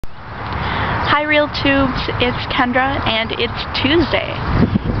Hi RealTubes, it's Kendra and it's Tuesday,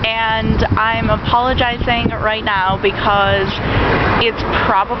 and I'm apologizing right now because it's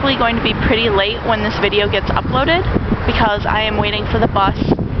probably going to be pretty late when this video gets uploaded because I am waiting for the bus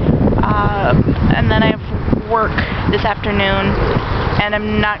and then I have work this afternoon and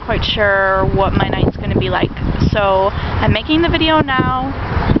I'm not quite sure what my night's going to be like. So I'm making the video now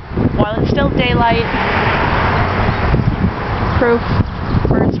while it's still daylight. Proof,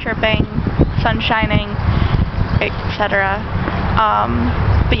 birds chirping, sun shining, etc.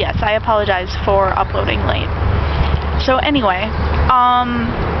 But yes, I apologize for uploading late. So anyway,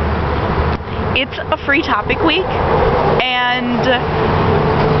 it's a free topic week, and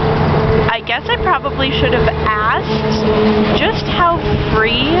I guess I probably should have asked just how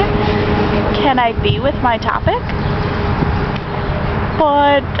free can I be with my topic?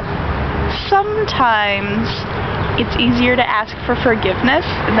 But sometimes it's easier to ask for forgiveness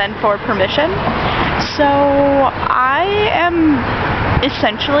than for permission. So I am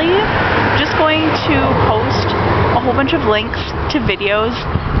essentially just going to post a whole bunch of links to videos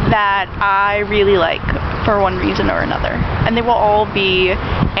that I really like for one reason or another. And they will all be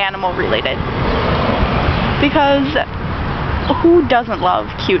animal related. Because who doesn't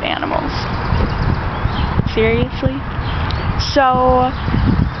love cute animals? Seriously? So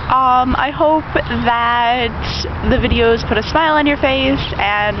I hope that the videos put a smile on your face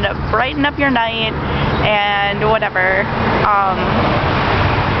and brighten up your night and whatever.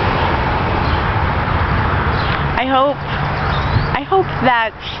 I hope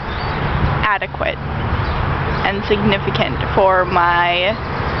that's adequate and significant for my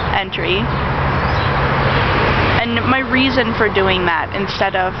entry. And my reason for doing that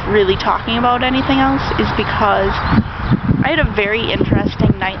instead of really talking about anything else is because I had a very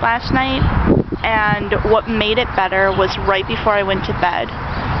interesting night last night, and what made it better was right before I went to bed,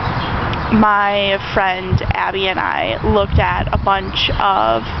 my friend Abby and I looked at a bunch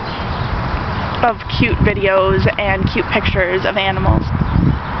of cute videos and cute pictures of animals,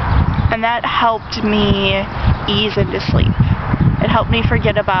 and that helped me ease into sleep. It helped me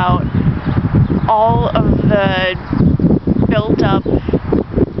forget about all of the built up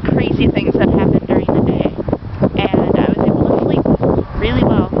crazy things that happened during the day, and I was able to sleep really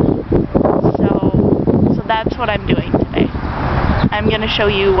well. So that's what I'm doing today. I'm going to show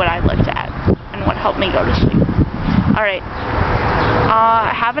you what I looked at and what helped me go to sleep. Alright,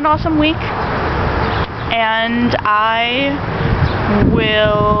 have an awesome week, and I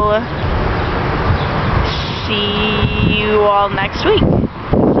will see you all next week.